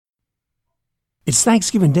It's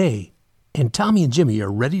Thanksgiving Day, and Tommy and Jimmy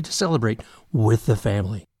are ready to celebrate with the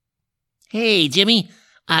family. Hey, Jimmy,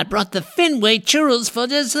 I brought the Fenway churros for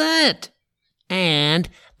dessert. And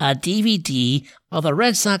a DVD of the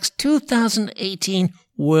Red Sox 2018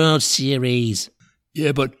 World Series.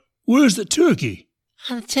 Yeah, but where's the turkey?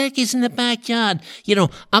 The turkey's in the backyard. You know,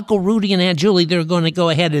 Uncle Rudy and Aunt Julie, they're going to go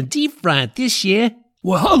ahead and deep fry it this year.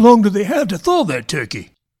 Well, how long do they have to thaw that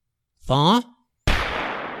turkey? Thaw?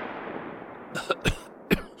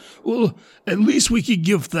 Well, at least we could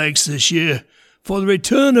give thanks this year for the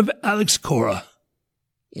return of Alex Cora.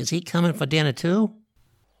 Is he coming for dinner too?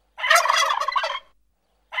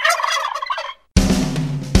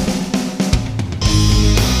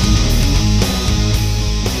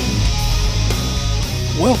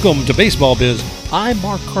 Welcome to Baseball Biz. I'm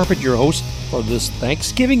Mark Carpet, your host for this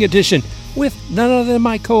Thanksgiving edition with none other than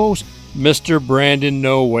my co-host, Mr. Brandon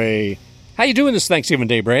No Way. How you doing this Thanksgiving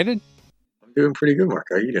Day, Brandon? I'm doing pretty good, Mark.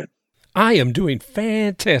 How are you doing? I am doing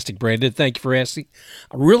fantastic, Brandon. Thank you for asking.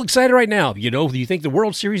 I'm real excited right now. You know, you think the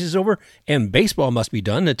World Series is over and baseball must be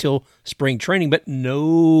done until spring training, but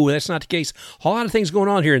no, that's not the case. A lot of things going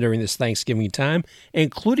on here during this Thanksgiving time,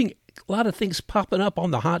 including a lot of things popping up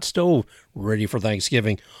on the hot stove ready for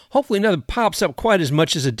Thanksgiving. Hopefully nothing pops up quite as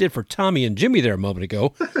much as it did for Tommy and Jimmy there a moment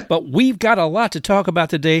ago, but we've got a lot to talk about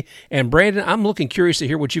today, and Brandon, I'm looking curious to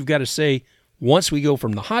hear what you've got to say once we go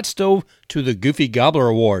from the hot stove to the Goofy Gobbler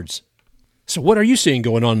Awards. So what are you seeing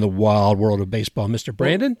going on in the wild world of baseball, Mr.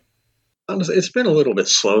 Brandon? Honestly, it's been a little bit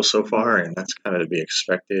slow so far, and that's kind of to be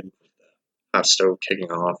expected with the hot stove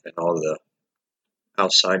kicking off and all the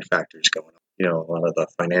outside factors going on. You know, a lot of the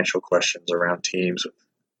financial questions around teams with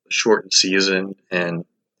the shortened season, and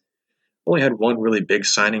only had one really big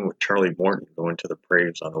signing with Charlie Morton going to the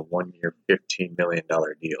Braves on a 1-year, $15 million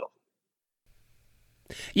deal.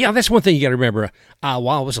 Yeah, that's one thing you got to remember. While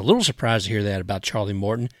I was a little surprised to hear that about Charlie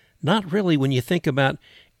Morton, not really when you think about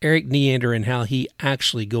Erik Neander and how he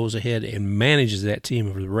actually goes ahead and manages that team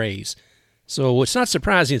of the Rays. So it's not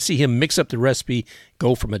surprising to see him mix up the recipe,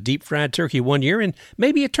 go from a deep-fried turkey one year and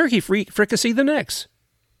maybe a turkey fricassee the next.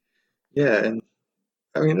 Yeah, and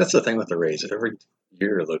I mean, that's the thing with the Rays. Every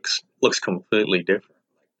year looks completely different.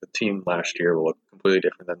 Like the team last year will look completely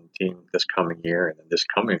different than the team this coming year, and then this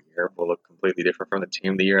coming year will look completely different from the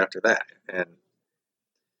team the year after that. And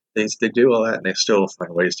they do all that, and they still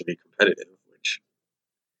find ways to be competitive, which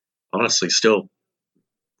honestly still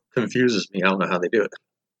confuses me. I don't know how they do it.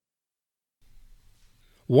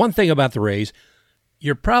 One thing about the Rays,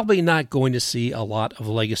 you're probably not going to see a lot of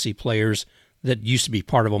legacy players that used to be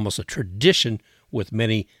part of almost a tradition with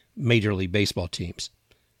many Major League Baseball teams.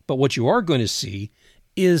 But what you are going to see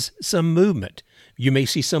is some movement. You may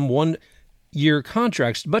see some one-year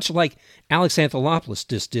contracts, much like Alex Anthopoulos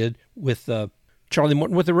just did with Charlie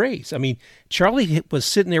Morton with the Rays. I mean, Charlie was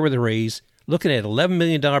sitting there with the Rays looking at $11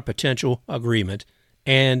 million potential agreement,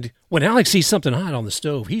 and when Alex sees something hot on the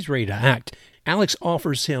stove, he's ready to act. Alex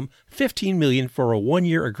offers him $15 million for a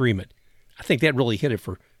 1-year agreement. I think that really hit it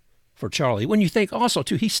for Charlie. When you think also,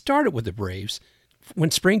 too, he started with the Braves.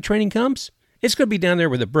 When spring training comes, it's going to be down there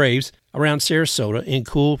with the Braves around Sarasota in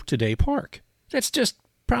Cool Today Park. That's just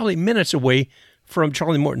probably minutes away from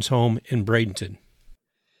Charlie Morton's home in Bradenton.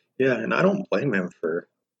 Yeah, and I don't blame him for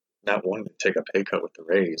not wanting to take a pay cut with the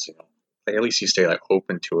Rays. You know, like, at least he stayed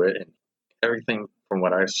open to it, and everything from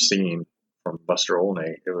what I've seen from Buster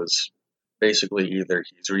Olney, it was basically either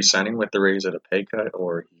he's re-signing with the Rays at a pay cut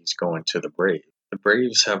or he's going to the Braves. The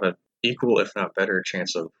Braves have an equal, if not better,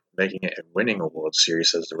 chance of making it and winning a World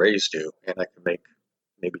Series as the Rays do, and I can make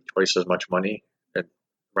maybe twice as much money, and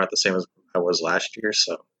about the same as I was last year.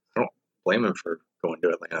 So I don't blame him for going to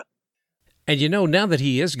Atlanta. And you know, now that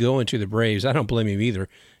he is going to the Braves, I don't blame him either,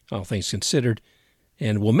 all things considered.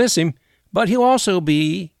 And we'll miss him, but he'll also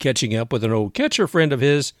be catching up with an old catcher friend of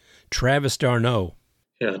his, Travis d'Arnaud.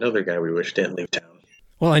 Yeah, another guy we wish didn't leave town.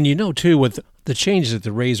 Well, and you know, too, with the changes that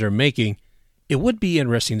the Rays are making, it would be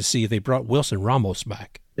interesting to see if they brought Wilson Ramos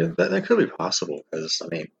back. Yeah, that could be possible because,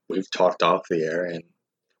 I mean, we've talked off the air and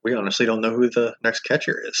we honestly don't know who the next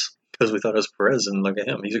catcher is because we thought it was Perez, and look at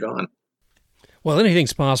him, he's gone. Well,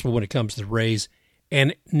 anything's possible when it comes to the Rays,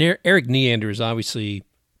 and Erik Neander is obviously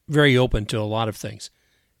very open to a lot of things.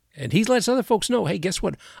 And he lets other folks know, hey, guess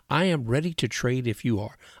what? I am ready to trade if you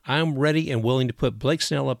are. I am ready and willing to put Blake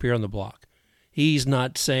Snell up here on the block. He's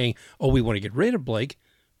not saying, oh, we want to get rid of Blake,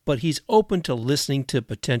 but he's open to listening to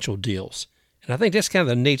potential deals. And I think that's kind of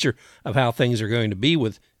the nature of how things are going to be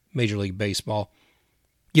with Major League Baseball.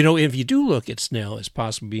 You know, if you do look at Snell as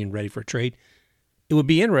possibly being ready for a trade, it would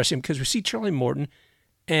be interesting because we see Charlie Morton,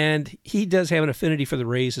 and he does have an affinity for the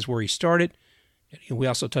Rays, is where he started. And we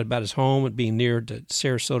also talked about his home and being near to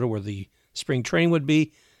Sarasota where the spring training would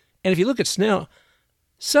be. And if you look at Snell,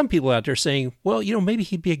 some people out there saying, well, maybe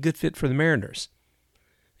he'd be a good fit for the Mariners.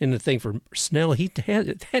 And the thing for Snell,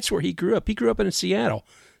 that's where he grew up. He grew up in Seattle.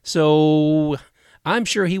 So I'm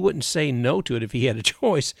sure he wouldn't say no to it if he had a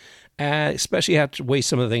choice, especially after the way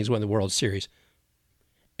some of the things went in the World Series.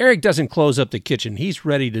 Eric doesn't close up the kitchen. He's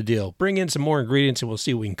ready to deal. Bring in some more ingredients and we'll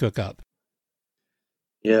see what we can cook up.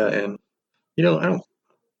 Yeah, and I don't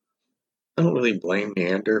really blame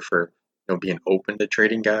Neander for being open to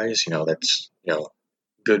trading guys. That's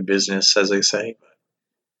good business, as they say. But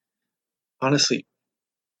honestly,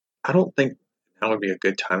 I don't think now would be a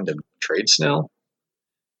good time to trade Snell,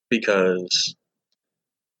 because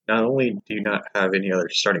not only do you not have any other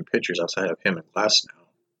starting pitchers outside of him and Glass now,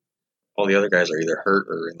 all the other guys are either hurt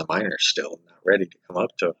or in the minors still, not ready to come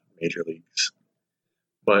up to major leagues.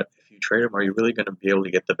 But if you trade him, are you really going to be able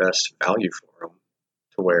to get the best value for him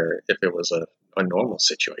to where if it was a normal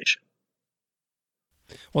situation?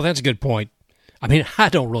 Well, that's a good point. I mean, I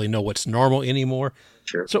don't really know what's normal anymore.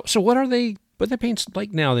 Sure. So what are they? What are they paying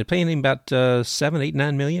like now? They're paying him about 7, 8,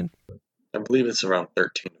 9 million. I believe it's around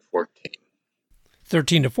 13 to 14.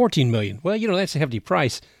 13 to 14 million. Well, that's a hefty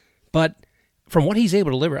price, but from what he's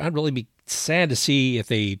able to deliver, I'd really be sad to see if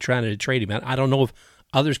they try to trade him out. I don't know if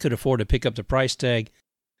others could afford to pick up the price tag.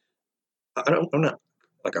 I'm not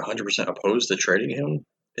like 100% opposed to trading him.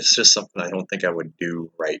 It's just something I don't think I would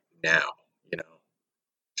do right now.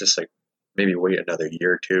 Just like maybe wait another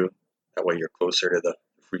year or two. That way you're closer to the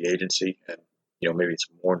free agency, and maybe it's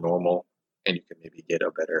more normal, and you can maybe get a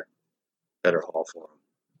better haul for him.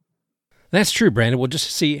 That's true, Brandon. We'll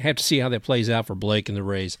just have to see how that plays out for Blake and the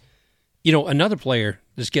Rays. Another player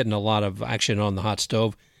that's getting a lot of action on the hot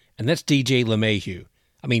stove, and that's DJ LeMahieu.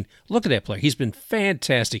 I mean, look at that player. He's been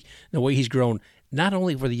fantastic. The way he's grown, not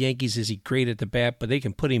only for the Yankees is he great at the bat, but they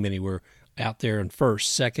can put him anywhere out there in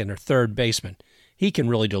first, second, or third baseman. He can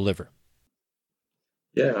really deliver.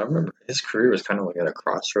 Yeah, I remember his career was kind of like at a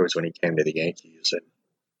crossroads when he came to the Yankees, and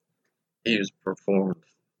he has performed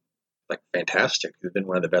like fantastic. He's been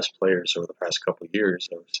one of the best players over the past couple of years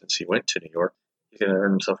ever since he went to New York. He's going to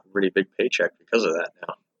earn himself a pretty big paycheck because of that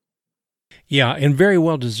now. Yeah, and very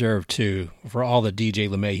well deserved, too, for all that DJ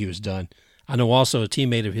LeMahieu has done. I know also a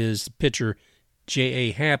teammate of his, pitcher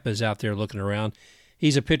J.A. Happ, is out there looking around.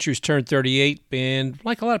 He's a pitcher who's turned 38, and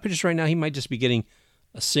like a lot of pitchers right now, he might just be getting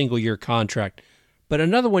a single-year contract. But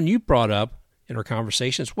another one you brought up in our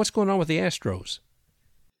conversations, what's going on with the Astros?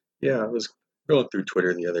 Yeah, I was going through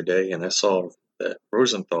Twitter the other day, and I saw that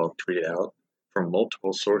Rosenthal tweeted out from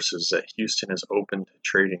multiple sources that Houston is open to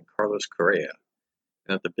trading Carlos Correa.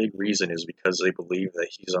 And that the big reason is because they believe that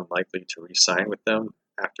he's unlikely to re-sign with them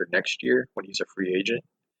after next year when he's a free agent.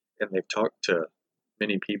 And they've talked to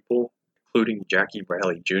many people, including Jackie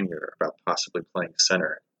Bradley Jr., about possibly playing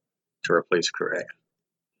center to replace Correa.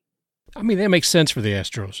 I mean, that makes sense for the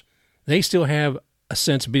Astros. They still have a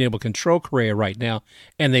sense of being able to control Correa right now,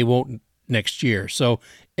 and they won't next year. So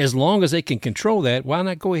as long as they can control that, why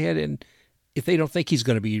not go ahead and, if they don't think he's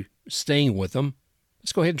going to be staying with them,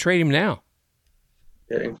 let's go ahead and trade him now.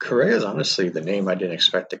 Yeah, and Correa is honestly the name I didn't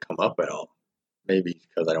expect to come up at all. Maybe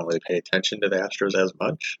because I don't really pay attention to the Astros as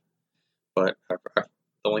much. But the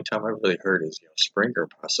only time I really heard is Springer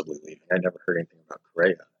possibly leaving. I never heard anything about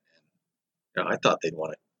Correa. And, I thought they'd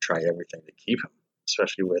want to try everything to keep him,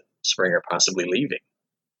 especially with Springer possibly leaving.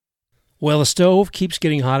 Well, the stove keeps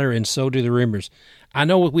getting hotter, and so do the rumors. I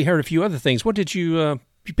know we heard a few other things. What did you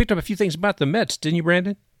picked up a few things about the Mets, didn't you,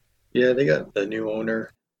 Brandon? Yeah, they got the new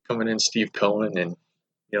owner coming in, Steve Cohen, and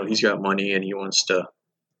he's got money and he wants to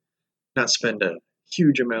not spend a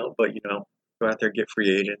huge amount, but go out there, get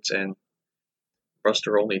free agents. And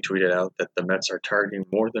Buster Olney tweeted out that the Mets are targeting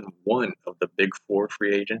more than one of the big four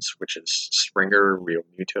free agents, which is Springer,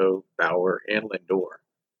 Realmuto, Bauer, and Lindor.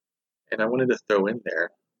 And I wanted to throw in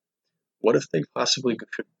there, what if they possibly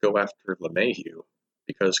could go after LeMahieu?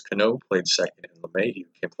 Because Cano played second and LeMahieu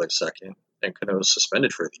can play second, and Cano's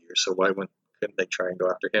suspended for the year, so why couldn't they try and go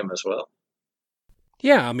after him as well?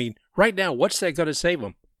 Yeah, I mean, right now, what's that going to save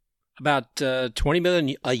them? About $20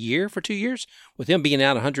 million a year for 2 years? With him being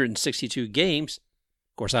out 162 games,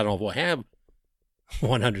 of course, I don't know if we'll have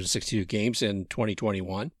 162 games in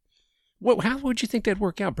 2021. How would you think that'd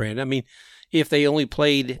work out, Brandon? I mean, if they only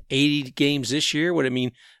played 80 games this year, would it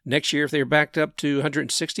mean next year if they were backed up to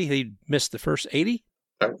 160, they'd miss the first 80?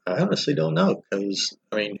 I honestly don't know, because,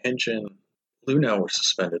 Hinch and Luhnow were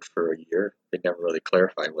suspended for a year. They never really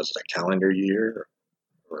clarified, was it a calendar year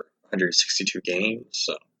or 162 games?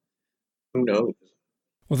 So who knows?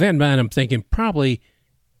 Well, that man, I'm thinking probably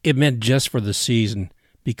it meant just for the season,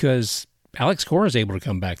 because Alex Cora is able to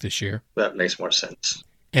come back this year. That makes more sense.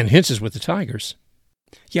 And Hintz is with the Tigers.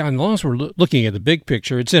 Yeah, and as long as we're looking at the big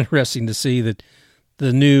picture, it's interesting to see that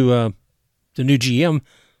the new GM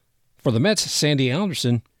for the Mets, Sandy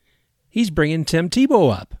Alderson, he's bringing Tim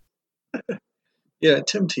Tebow up. Yeah,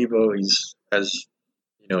 Tim Tebow, he's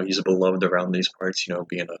beloved around these parts,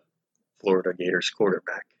 being a Florida Gators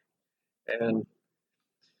quarterback. And,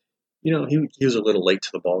 he was a little late to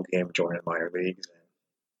the ball game joining minor leagues. And,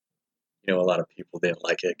 a lot of people didn't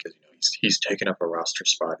like it because, he's taken up a roster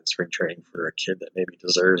spot in spring training for a kid that maybe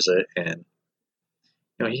deserves it. And,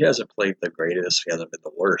 he hasn't played the greatest. He hasn't been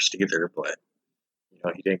the worst either. But,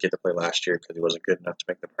 he didn't get to play last year because he wasn't good enough to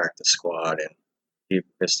make the practice squad. And he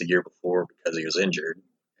missed the year before because he was injured.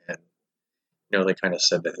 And, they kind of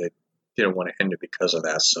said that they didn't want to end it because of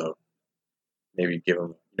that. So maybe give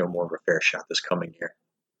him, more of a fair shot this coming year.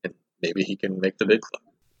 And maybe he can make the big club.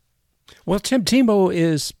 Well, Tim Tebow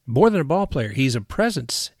is more than a ball player. He's a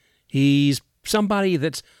presence. He's somebody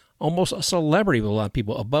that's almost a celebrity with a lot of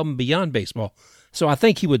people above and beyond baseball. So I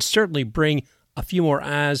think he would certainly bring a few more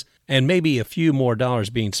eyes and maybe a few more dollars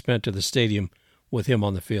being spent to the stadium with him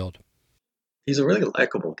on the field. He's a really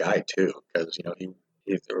likable guy, too, because,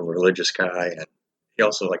 he's a religious guy, and he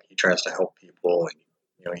also, he tries to help people,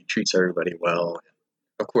 and, he treats everybody well. And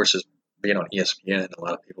of course, as being on ESPN, a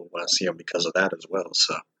lot of people want to see him because of that as well.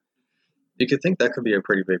 So you could think that could be a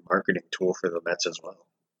pretty big marketing tool for the Mets as well.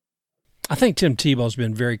 I think Tim Tebow's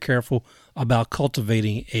been very careful about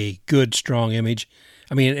cultivating a good, strong image.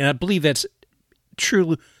 I mean, and I believe that's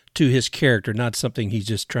true to his character, not something he's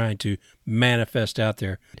just trying to manifest out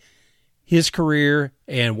there. His career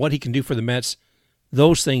and what he can do for the Mets,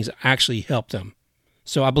 those things actually helped him.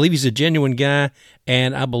 So I believe he's a genuine guy,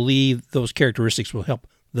 and I believe those characteristics will help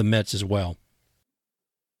the Mets as well.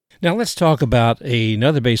 Now let's talk about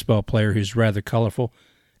another baseball player who's rather colorful,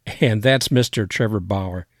 and that's Mr. Trevor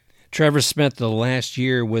Bauer. Trevor spent the last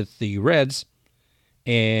year with the Reds,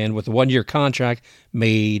 and with a one-year contract,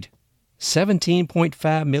 made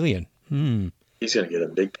 $17.5 million. He's going to get a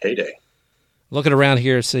big payday. Looking around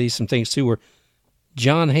here, I see some things too where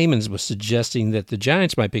John Heyman was suggesting that the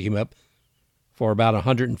Giants might pick him up for about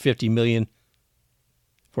 $150 million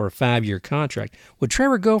for a 5-year contract. Would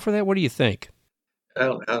Trevor go for that? What do you think? I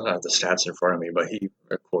don't have the stats in front of me, but he,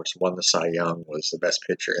 of course, won the Cy Young, was the best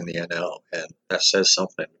pitcher in the NL, and that says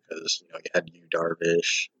something because, you had Yu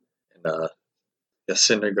Darvish and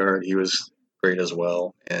Syndergaard. He was great as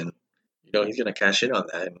well, and, he's going to cash in on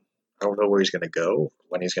that. And I don't know where he's going to go,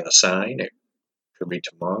 when he's going to sign. It could be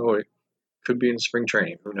tomorrow. It could be in spring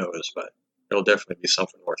training. Who knows? But it'll definitely be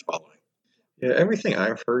something worth following. Yeah, everything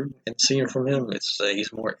I've heard and seen from him, it's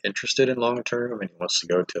he's more interested in long term, and he wants to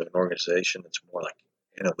go to an organization that's more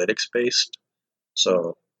analytics based.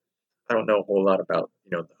 So I don't know a whole lot about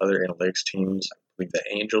the other analytics teams. I believe the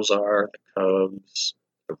Angels are, the Cubs,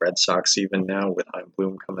 the Red Sox even now with Chaim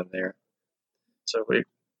Bloom coming there. So it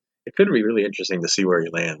could be really interesting to see where he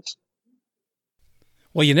lands.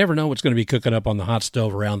 Well, you never know what's going to be cooking up on the hot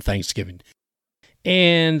stove around Thanksgiving.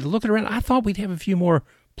 And looking around, I thought we'd have a few more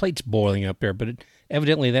plates boiling up there, but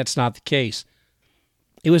evidently that's not the case.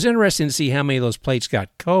 It was interesting to see how many of those plates got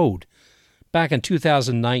cold. Back in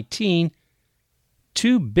 2019,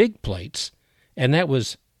 2 big plates, and that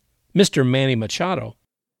was Mr. Manny Machado.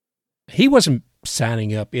 He wasn't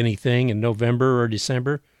signing up anything in November or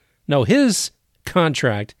December. No, his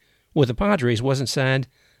contract with the Padres wasn't signed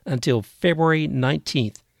until February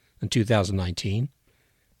 19th in 2019.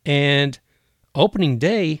 And opening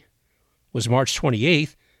day was March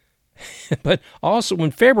 28th. But also in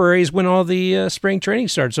February is when all the spring training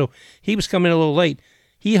started. So he was coming a little late.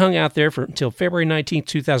 He hung out there until February 19th,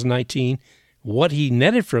 2019. What he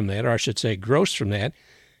netted from that, or I should say gross from that,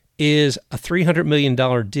 is a $300 million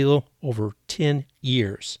deal over 10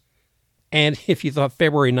 years. And if you thought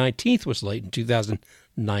February 19th was late in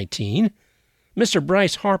 2019, Mr.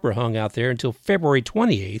 Bryce Harper hung out there until February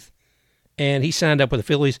 28th, and he signed up with the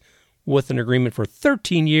Phillies with an agreement for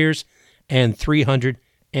 13 years and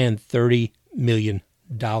 $330 million.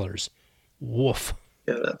 Woof.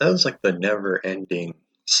 Yeah, that was the never-ending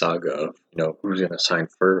saga of, who's going to sign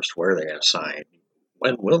first, where are they going to sign,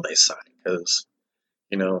 when will they sign? Because,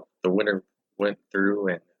 the winter went through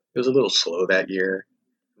and it was a little slow that year.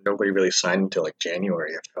 Nobody really signed until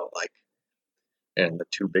January, it felt like. And the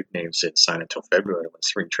 2 big names didn't sign until February when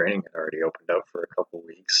spring training had already opened up for a couple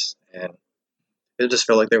weeks. And it just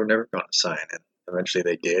felt like they were never going to sign. And eventually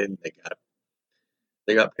they did. And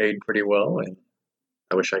they got paid pretty well. And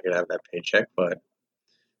I wish I could have that paycheck. But,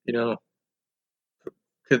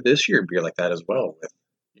 could this year be like that as well with,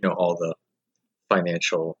 all the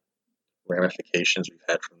financial ramifications we've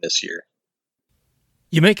had from this year?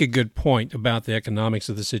 You make a good point about the economics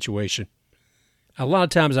of the situation. A lot of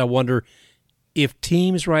times I wonder if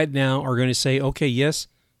teams right now are going to say, okay, yes,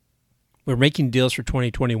 we're making deals for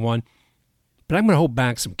 2021, but I'm going to hold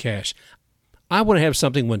back some cash. I want to have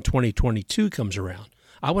something when 2022 comes around.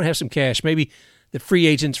 I want to have some cash. Maybe the free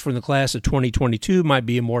agents from the class of 2022 might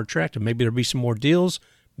be more attractive. Maybe there'll be some more deals.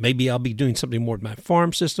 Maybe I'll be doing something more with my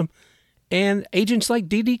farm system. And agents like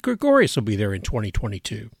Didi Gregorius will be there in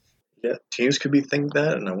 2022. Yeah, teams could be thinking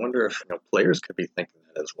that, and I wonder if players could be thinking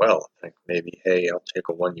that as well. Think maybe, hey, I'll take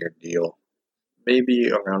a 1-year deal, maybe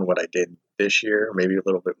around what I did this year, maybe a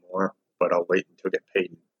little bit more, but I'll wait until I get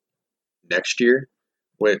paid next year,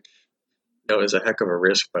 which is a heck of a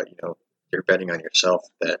risk. But you're betting on yourself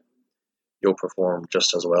that you'll perform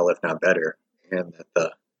just as well, if not better, and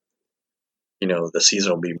that the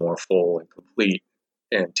season will be more full and complete,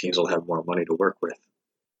 and teams will have more money to work with.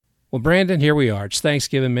 Well, Brandon, here we are. It's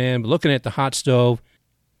Thanksgiving, man. Looking at the hot stove,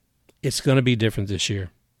 it's going to be different this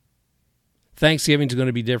year. Thanksgiving is going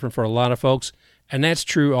to be different for a lot of folks, and that's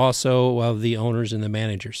true also of the owners and the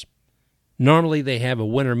managers. Normally, they have a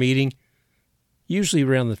winter meeting, usually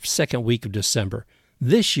around the second week of December.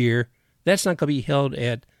 This year, that's not going to be held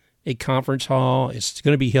at a conference hall. It's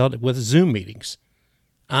going to be held with Zoom meetings.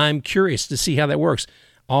 I'm curious to see how that works.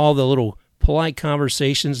 All the little polite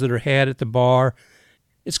conversations that are had at the bar,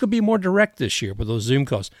 it's going to be more direct this year with those Zoom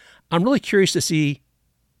calls. I'm really curious to see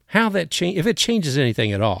how that if it changes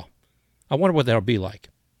anything at all. I wonder what that'll be like.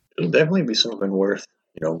 It'll definitely be something worth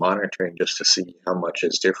monitoring, just to see how much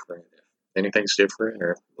is different, if anything's different,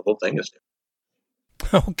 or if the whole thing is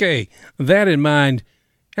different. Okay, that in mind,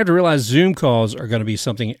 I have to realize Zoom calls are going to be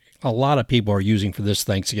something a lot of people are using for this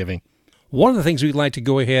Thanksgiving. One of the things we'd like to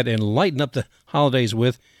go ahead and lighten up the holidays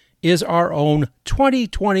with is our own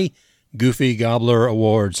 2020 Goofy Gobbler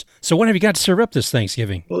Awards. So what have you got to serve up this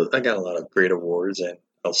Thanksgiving? Well, I got a lot of great awards, and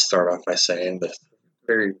I'll start off by saying that it's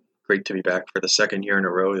very great to be back for the second year in a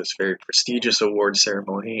row. This very prestigious award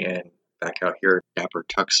ceremony, and back out here at Dapper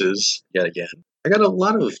Tux's yet again. I got a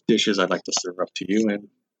lot of dishes I'd like to serve up to you, and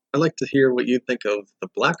I'd like to hear what you think of the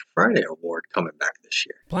Black Friday Award coming back this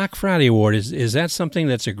year. Black Friday Award, is that something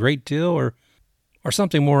that's a great deal or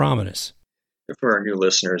something more ominous? For our new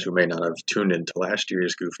listeners who may not have tuned into last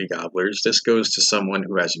year's Goofy Gobblers, this goes to someone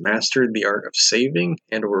who has mastered the art of saving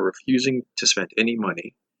and or refusing to spend any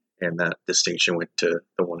money, and that distinction went to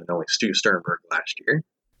the one and only Stu Sternberg last year.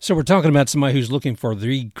 So we're talking about somebody who's looking for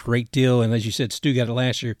the great deal, and as you said, Stu got it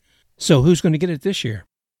last year. So who's going to get it this year?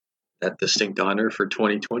 That distinct honor for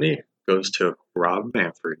 2020 goes to Rob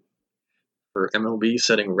Manfred for MLB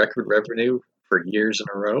setting record revenue for years in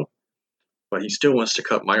a row. But he still wants to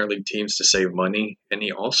cut minor league teams to save money, and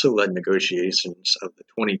he also led negotiations of the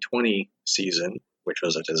 2020 season, which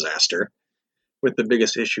was a disaster, with the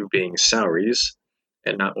biggest issue being salaries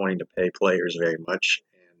and not wanting to pay players very much.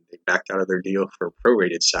 And they backed out of their deal for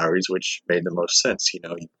prorated salaries, which made the most sense. You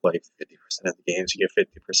play 50% of the games, you get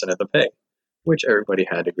 50% of the pay, which everybody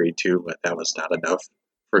had agreed to, but that was not enough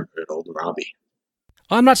for good old Robbie.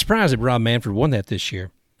 I'm not surprised that Rob Manfred won that this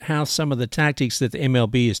year. How some of the tactics that the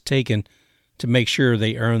MLB has taken to make sure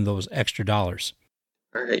they earn those extra dollars.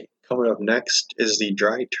 All right, coming up next is the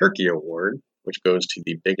Dry Turkey Award, which goes to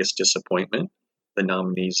the biggest disappointment. The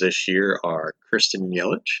nominees this year are Kristen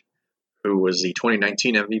Yelich, who was the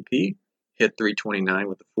 2019 MVP, hit .329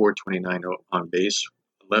 with a .429 on base,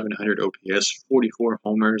 1,100 OPS, 44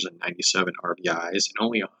 homers, and 97 RBIs in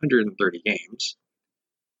only 130 games.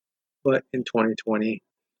 But in 2020,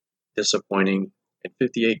 disappointing. In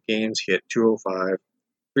 58 games, he hit .205,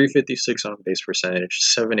 356 on base percentage,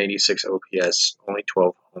 786 OPS, only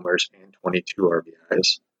 12 homers, and 22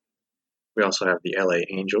 RBIs. We also have the LA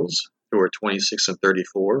Angels, who are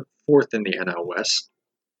 26-34, fourth in the NL West.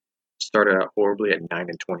 Started out horribly at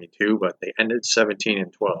 9-22, but they ended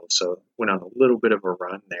 17-12, so went on a little bit of a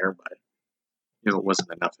run there, but it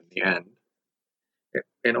wasn't enough in the end.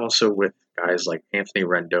 And also with guys like Anthony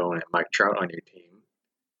Rendon and Mike Trout on your team,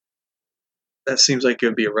 that seems like it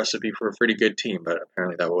would be a recipe for a pretty good team, but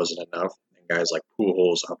apparently that wasn't enough. And guys like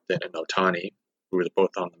Pujols, Upton, and Ohtani, who were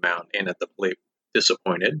both on the mound and at the plate,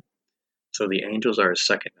 disappointed. So the Angels are a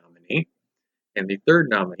second nominee. And the third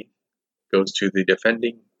nominee goes to the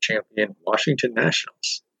defending champion Washington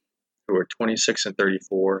Nationals, who are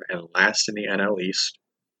 26-34 and last in the NL East,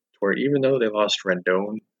 where even though they lost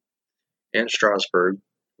Rendon and Strasburg,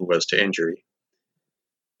 who was to injury,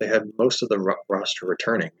 they had most of the roster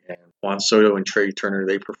returning, and Juan Soto and Trey Turner,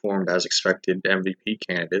 they performed as expected MVP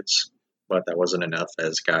candidates, but that wasn't enough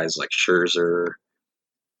as guys like Scherzer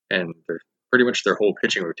and pretty much their whole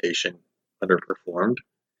pitching rotation underperformed,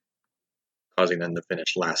 causing them to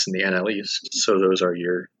finish last in the NL East. So those are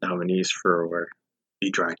your nominees for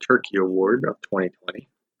the Dry Turkey Award of 2020.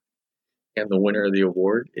 And the winner of the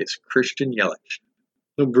award is Christian Yelich.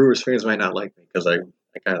 The Brewers fans might not like me because I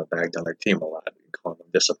kind of bagged on their team a lot, calling them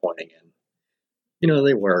disappointing. And,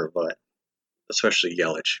 they were, but especially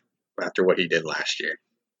Yelich after what he did last year.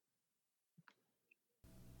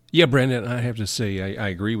 Yeah, Brandon, I have to say I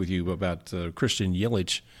agree with you about Christian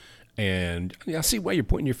Yelich. And I see why you're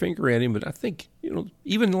pointing your finger at him, but I think,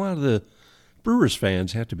 even a lot of the Brewers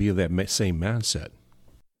fans have to be of that same mindset.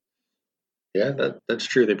 Yeah, that's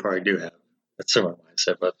true. They probably do have a similar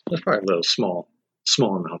mindset, but there's probably a little small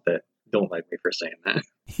amount that don't like me for saying that.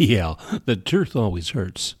 Yeah, the truth always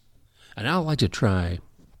hurts. And I'd like to try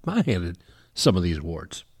my hand at some of these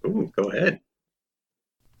awards. Ooh, go ahead.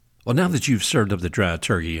 Well, now that you've served up the dry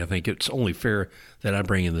turkey, I think it's only fair that I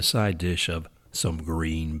bring in the side dish of some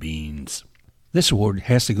green beans. This award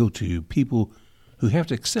has to go to people who have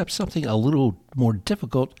to accept something a little more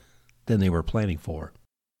difficult than they were planning for.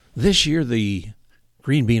 This year, the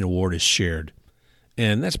Green Bean Award is shared,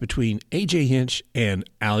 and that's between A.J. Hinch and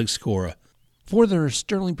Alex Cora for their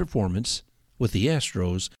sterling performance with the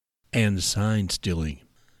Astros and sign stealing.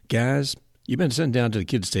 Guys, you've been sent down to the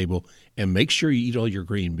kids' table, and make sure you eat all your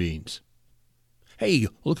green beans. Hey,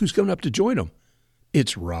 look who's coming up to join them.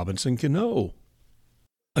 It's Robinson Cano.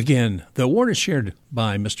 Again, the award is shared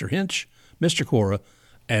by Mr. Hinch, Mr. Cora,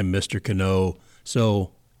 and Mr. Cano.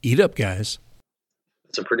 So eat up, guys.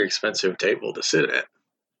 It's a pretty expensive table to sit at.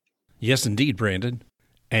 Yes, indeed, Brandon.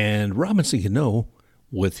 And Robinson Cano,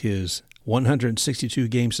 with his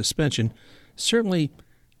 162-game suspension, certainly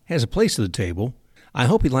has a place at the table. I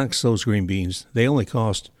hope he likes those green beans. They only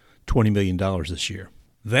cost $20 million this year.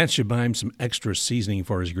 That should buy him some extra seasoning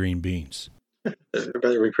for his green beans. There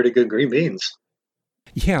better be pretty good green beans.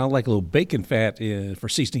 Yeah, I like a little bacon fat for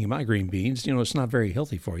seasoning my green beans. It's not very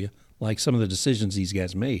healthy for you, like some of the decisions these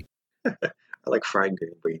guys made. I like fried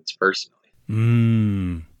green beans,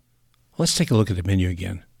 personally. Let's take a look at the menu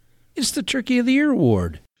again. It's the Turkey of the Year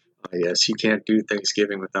Award. Oh, yes, you can't do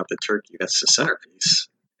Thanksgiving without the turkey. That's the centerpiece.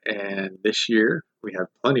 And this year, we have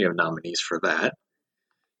plenty of nominees for that.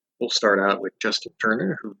 We'll start out with Justin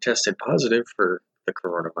Turner, who tested positive for the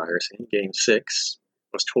coronavirus in Game 6,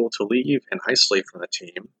 was told to leave and isolate from the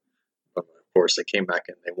team. But of course, they came back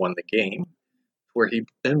and they won the game, where he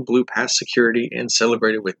then blew past security and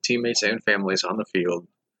celebrated with teammates and families on the field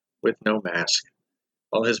with no mask,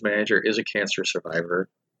 while his manager is a cancer survivor,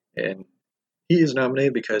 and he is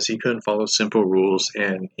nominated because he couldn't follow simple rules,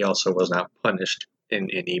 and he also was not punished in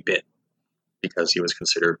any bit because he was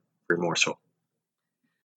considered remorseful.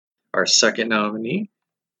 Our second nominee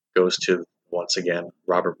goes to, once again,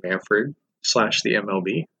 Robert Manfred / the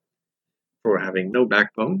MLB for having no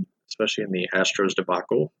backbone, especially in the Astros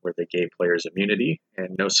debacle where they gave players immunity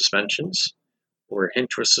and no suspensions, where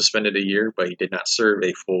Hinch was suspended a year, but he did not serve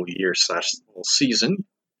a full year / full season,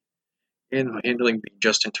 and handling the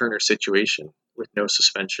Justin Turner situation with no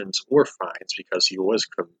suspensions or fines because he was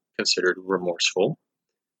considered remorseful.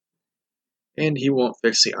 And he won't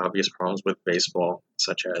fix the obvious problems with baseball,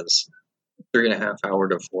 such as 3.5 hour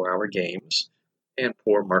to 4 hour games and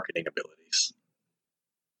poor marketing abilities.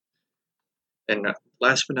 And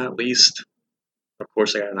last but not least, of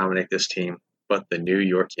course, I got to nominate this team, but the New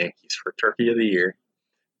York Yankees for Turkey of the Year.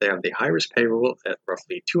 They have the highest payroll at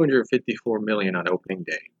roughly $254 million on opening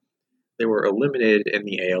day. They were eliminated in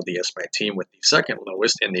the ALDS by a team with the second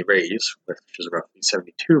lowest in the Rays, which is roughly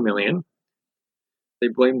 $72 million. They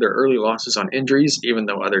blamed their early losses on injuries, even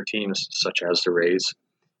though other teams, such as the Rays,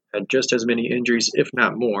 had just as many injuries, if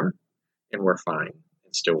not more, and were fine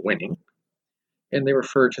and still winning. And they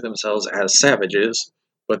referred to themselves as savages,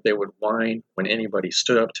 but they would whine when anybody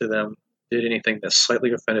stood up to them, did anything that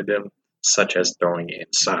slightly offended them, such as throwing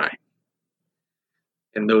inside.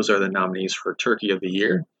 And those are the nominees for Turkey of the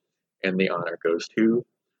Year, and the honor goes to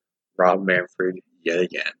Rob Manfred yet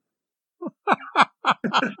again.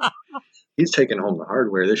 He's taking home the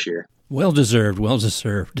hardware this year. Well deserved, well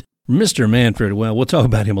deserved. Mr. Manfred, well, we'll talk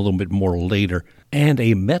about him a little bit more later. And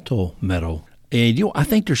a metal medal. And I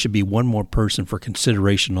think there should be one more person for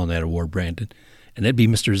consideration on that award, Brandon, and that'd be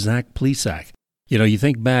Mr. Zach Plesac. You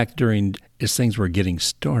think back during as things were getting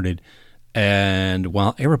started, and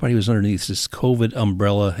while everybody was underneath this COVID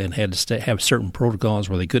umbrella and had to have certain protocols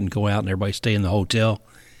where they couldn't go out and everybody stay in the hotel,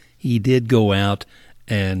 he did go out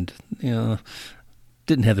and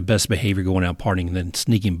didn't have the best behavior going out partying and then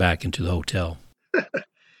sneaking back into the hotel.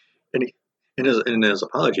 And in his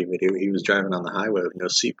apology video, he was driving on the highway with no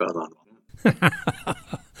seatbelt on.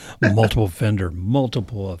 Multiple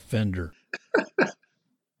offender.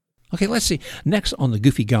 Okay, let's see. Next on the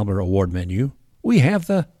Goofy Gobbler Award menu, we have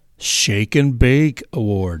the Shake and Bake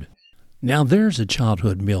Award. Now, there's a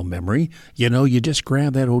childhood meal memory. You know, you just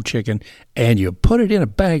grab that old chicken and you put it in a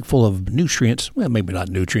bag full of nutrients. Well, maybe not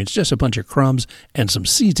nutrients, just a bunch of crumbs and some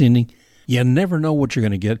seasoning. You never know what you're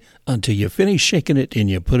going to get until you finish shaking it and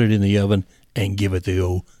you put it in the oven and give it the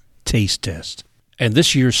old taste test. And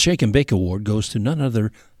this year's Shake and Bake Award goes to none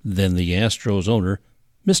other than the Astros owner,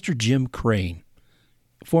 Mr. Jim Crane,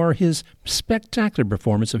 for his spectacular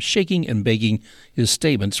performance of shaking and baking his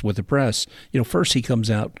statements with the press. You know, first he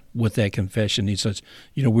comes out with that confession. He says,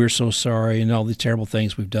 you know, we're so sorry and all the terrible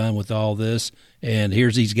things we've done with all this. And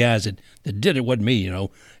here's these guys that did it, wasn't me, you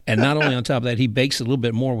know. And not only on top of that, he bakes a little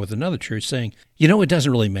bit more with another truth, saying, you know, it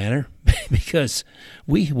doesn't really matter because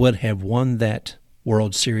we would have won that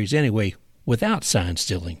World Series anyway without sign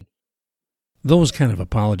stealing. Those kind of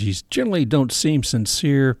apologies generally don't seem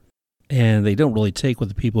sincere, and they don't really take with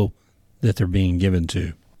the people that they're being given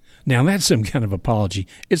to. Now, that's some kind of apology.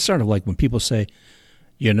 It's sort of like when people say,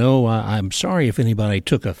 you know, I'm sorry if anybody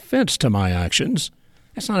took offense to my actions.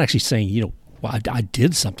 That's not actually saying, you know, well, I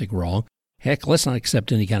did something wrong. Heck, let's not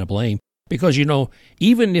accept any kind of blame. Because, you know,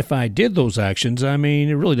 even if I did those actions, I mean,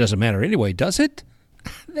 it really doesn't matter anyway, does it?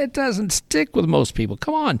 That doesn't stick with most people.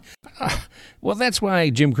 Come on. Well, that's why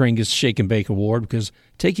Jim Crane gets the Shake and Bake Award, because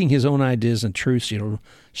taking his own ideas and truths, you know,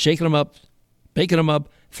 shaking them up, baking them up,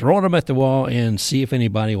 throwing them at the wall, and see if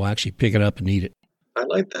anybody will actually pick it up and eat it. I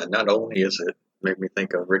like that. Not only is it make me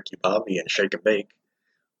think of Ricky Bobby and Shake and Bake,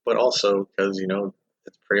 but also because, you know,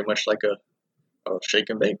 it's pretty much like a shake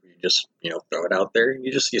and bake. You just, you know, throw it out there and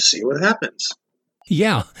you see what happens.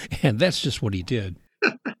 Yeah, and that's just what he did.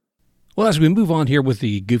 Well, as we move on here with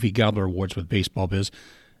the Goofy Gobbler Awards with Baseball Biz,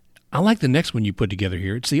 I like the next one you put together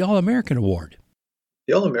here. It's the All-American Award.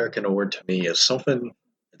 The All-American Award to me is something,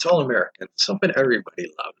 it's All-American, something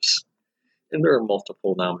everybody loves. And there are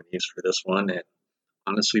multiple nominees for this one, and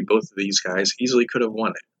honestly, both of these guys easily could have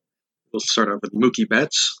won it. We'll start off with Mookie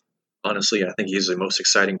Betts. Honestly, I think he's the most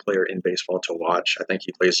exciting player in baseball to watch. I think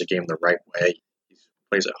he plays the game the right way. He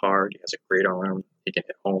plays it hard. He has a great arm. He can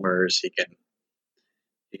hit homers. He can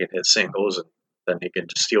hit singles, and then he can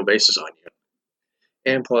just steal bases on you.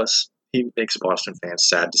 And plus, he makes Boston fans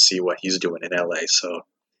sad to see what he's doing in LA. So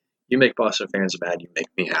you make Boston fans mad, you make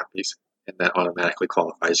me happy. And that automatically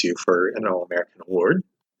qualifies you for an All-American Award.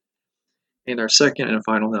 And our second and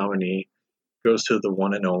final nominee goes to the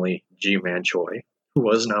one and only Ji-Man Choi, who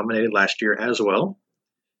was nominated last year as well.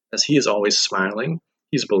 As he is always smiling,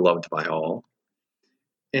 he's beloved by all.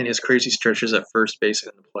 And his crazy stretches at first base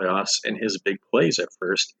in the playoffs and his big plays at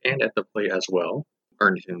first and at the plate as well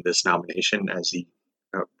earned him this nomination, as he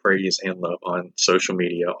praise and love on social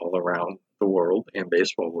media all around the world and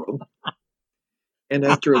baseball world. And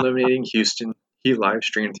after eliminating Houston, he live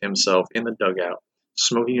streamed himself in the dugout,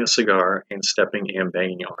 smoking a cigar and stepping and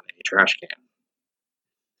banging on a trash can.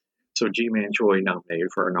 So Ji-Man Choi nominated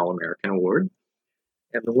for an All-American Award.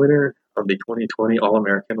 And the winner of the 2020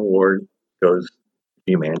 All-American Award goes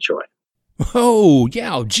Ji-Man Choi. Oh,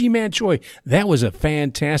 yeah, Ji-Man Choi. That was a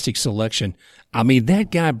fantastic selection. I mean,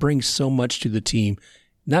 that guy brings so much to the team.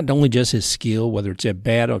 Not only just his skill, whether it's at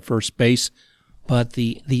bat or first base, but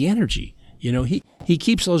the energy. You know, he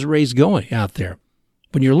keeps those Rays going out there.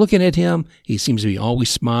 When you're looking at him, he seems to be always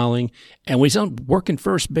smiling. And when he's on working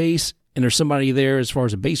first base and there's somebody there as far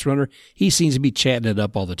as a base runner, he seems to be chatting it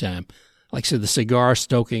up all the time. Like I said, the cigar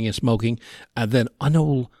stoking and smoking. Then I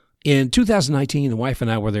know in 2019, the wife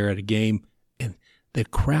and I were there at a game, and the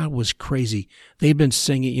crowd was crazy. They'd been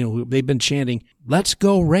singing, you know, they've been chanting, "Let's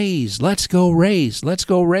go Rays, let's go Rays, let's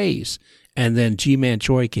go Rays." And then Ji-Man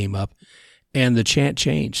Choi came up, and the chant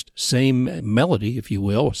changed. Same melody, if you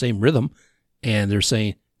will, same rhythm. And they're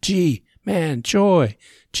saying, Ji-Man Choi,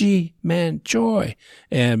 Ji-Man Choi.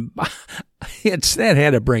 And that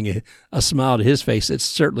had to bring a smile to his face. It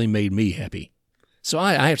certainly made me happy. So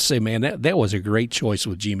I have to say, man, that was a great choice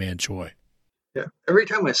with Ji-Man Choi. Yeah, every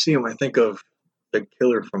time I see him, I think of the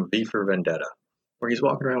killer from V for Vendetta, where he's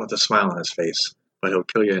walking around with a smile on his face, but he'll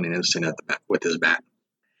kill you in an instant at the bat with his bat.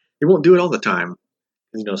 He won't do it all the time.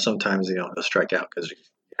 You know, sometimes he'll strike out because you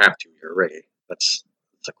have to. You're a Ray. That's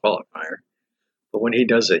a qualifier. But when he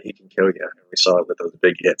does it, he can kill you. And we saw it with those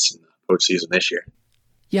big hits in the postseason this year.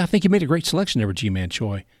 Yeah, I think you made a great selection there with Ji-Man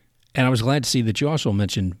Choi. And I was glad to see that you also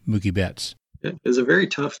mentioned Mookie Betts. It was a very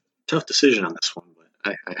tough decision on this one, but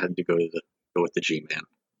I had to go with the G-Man.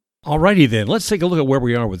 All righty then. Let's take a look at where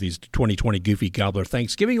we are with these 2020 Goofy Gobbler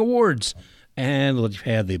Thanksgiving Awards. And we've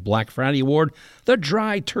had the Black Friday Award, the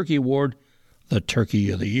Dry Turkey Award, the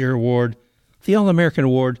Turkey of the Year Award, the All-American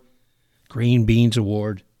Award, Green Beans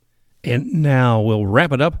Award, and now we'll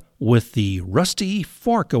wrap it up with the Rusty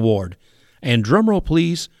Fark Award. And drumroll,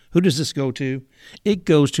 please, who does this go to? It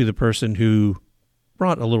goes to the person who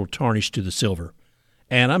brought a little tarnish to the silver.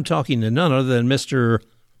 And I'm talking to none other than Mr.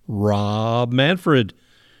 Rob Manfred.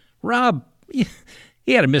 Rob, he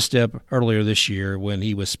had a misstep earlier this year when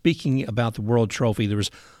he was speaking about the World Trophy.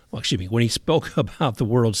 When he spoke about the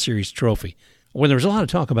World Series trophy, when there was a lot of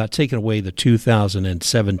talk about taking away the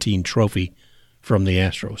 2017 trophy from the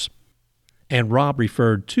Astros. And Rob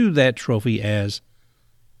referred to that trophy as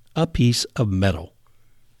a piece of metal.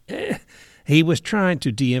 He was trying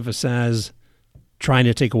to de-emphasize trying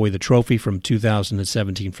to take away the trophy from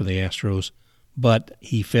 2017 for the Astros, but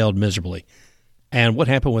he failed miserably. And what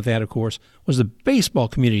happened with that, of course, was the baseball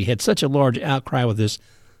community had such a large outcry with this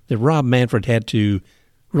that Rob Manfred had to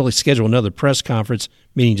really schedule another press conference,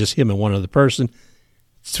 meaning just him and one other person,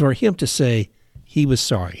 for him to say he was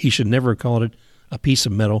sorry. He should never have called it a piece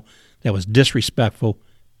of metal. That was disrespectful,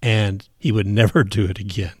 and he would never do it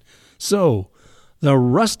again. So the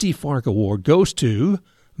Rusty Fark Award goes to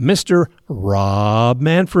Mr. Rob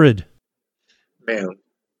Manfred. Man,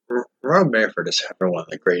 Rob Manfred is having one of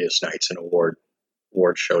the greatest nights in award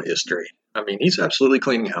show history. I mean, he's absolutely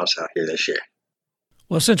cleaning house out here this year.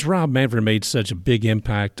 Well, since Rob Manfred made such a big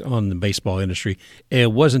impact on the baseball industry,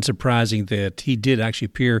 it wasn't surprising that he did actually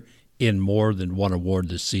appear in more than one award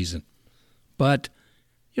this season. But,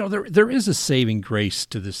 you know, there is a saving grace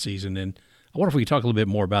to this season, and I wonder if we could talk a little bit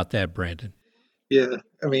more about that, Brandon. Yeah,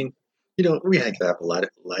 I mean, you know, we like to have a lot of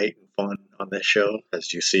light and fun on this show,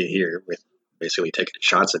 as you see here, with basically taking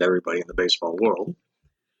shots at everybody in the baseball world.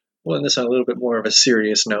 Well, and this on a little bit more of a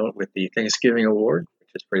serious note with the Thanksgiving Award, which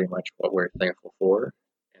is pretty much what we're thankful for.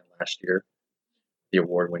 And last year, the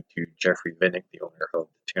award went to Jeffrey Vinnick, the owner of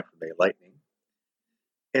the Tampa Bay Lightning.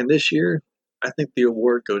 And this year, I think the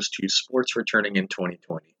award goes to sports returning in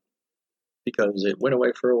 2020. Because it went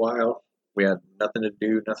away for a while. We had nothing to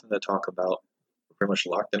do, nothing to talk about. We're pretty much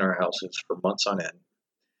locked in our houses for months on end.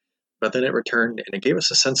 But then it returned, and it gave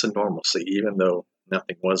us a sense of normalcy, even though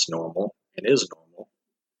nothing was normal and is normal.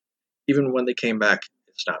 Even when they came back,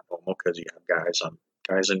 it's not normal because you have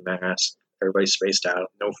guys in masks, everybody spaced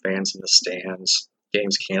out, no fans in the stands,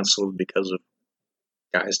 games canceled because of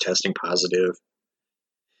guys testing positive.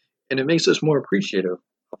 And it makes us more appreciative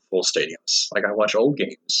of full stadiums. Like, I watch old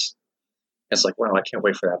games. It's like, wow, I can't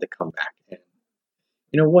wait for that to come back. And,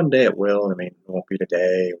 you know, one day it will. I mean, it won't be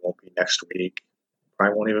today. It won't be next week.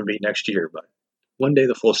 Probably won't even be next year. But one day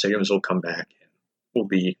the full stadiums will come back and we'll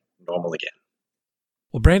be normal again.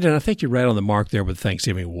 Well, Brandon, I think you're right on the mark there with the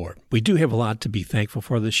Thanksgiving Award. We do have a lot to be thankful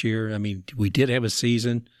for this year. I mean, we did have a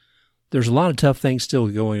season. There's a lot of tough things still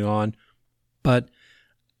going on. But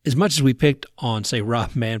as much as we picked on, say,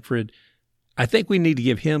 Rob Manfred, I think we need to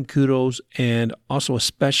give him kudos, and also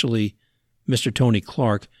especially Mr. Tony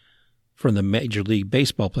Clark from the Major League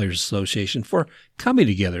Baseball Players Association for coming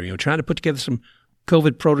together, you know, trying to put together some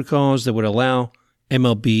COVID protocols that would allow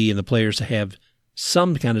MLB and the players to have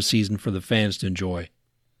some kind of season for the fans to enjoy.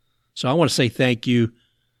 So I want to say thank you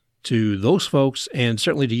to those folks, and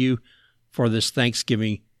certainly to you for this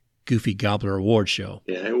Thanksgiving Goofy Gobbler Award show.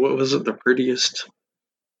 Yeah, it wasn't the prettiest,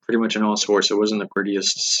 pretty much in all sports, it wasn't the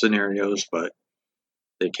prettiest scenarios, but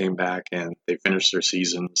they came back and they finished their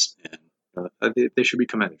seasons, and they should be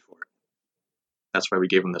commended for it. That's why we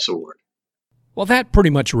gave them this award. Well, that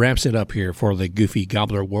pretty much wraps it up here for the Goofy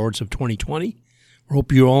Gobbler Awards of 2020. We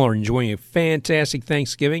hope you all are enjoying a fantastic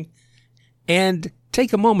Thanksgiving, and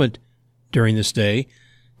take a moment during this day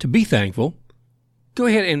to be thankful. Go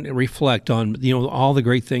ahead and reflect on, you know, all the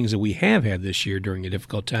great things that we have had this year during a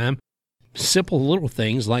difficult time. Simple little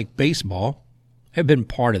things like baseball have been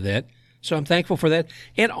part of that, so I'm thankful for that.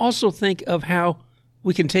 And also think of how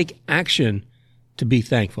we can take action to be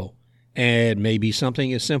thankful. And maybe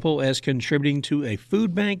something as simple as contributing to a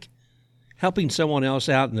food bank, helping someone else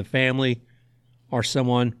out in the family, or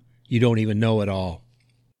someone you don't even know at all.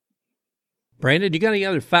 Brandon, you got any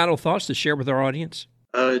other final thoughts to share with our audience?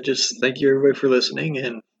 Just thank you, everybody, for listening,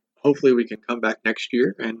 and hopefully we can come back next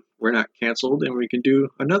year and we're not canceled and we can do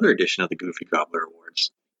another edition of the Goofy Gobbler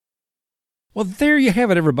Awards. Well, there you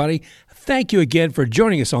have it, everybody. Thank you again for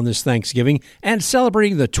joining us on this Thanksgiving and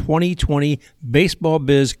celebrating the 2020 Baseball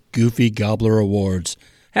Biz Goofy Gobbler Awards.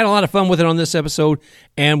 Had a lot of fun with it on this episode,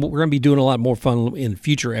 and we're going to be doing a lot more fun in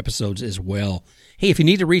future episodes as well. Hey, if you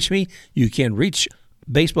need to reach me, you can reach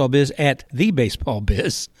Baseball Biz at The Baseball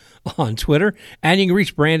Biz on Twitter, and you can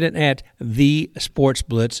reach Brandon at The Sports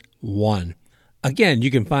Blitz 1. Again,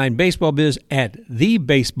 you can find Baseball Biz at The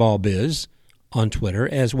Baseball Biz on Twitter,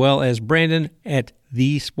 as well as Brandon at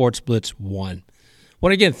The Sports Blitz 1.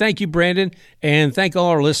 Well, again, thank you, Brandon, and thank all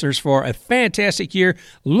our listeners for a fantastic year.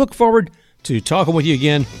 Look forward to talking with you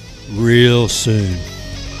again real soon.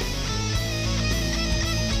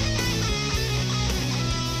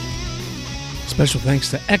 Special thanks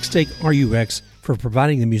to X-Take RUX for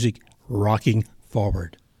providing the music Rocking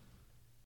Forward.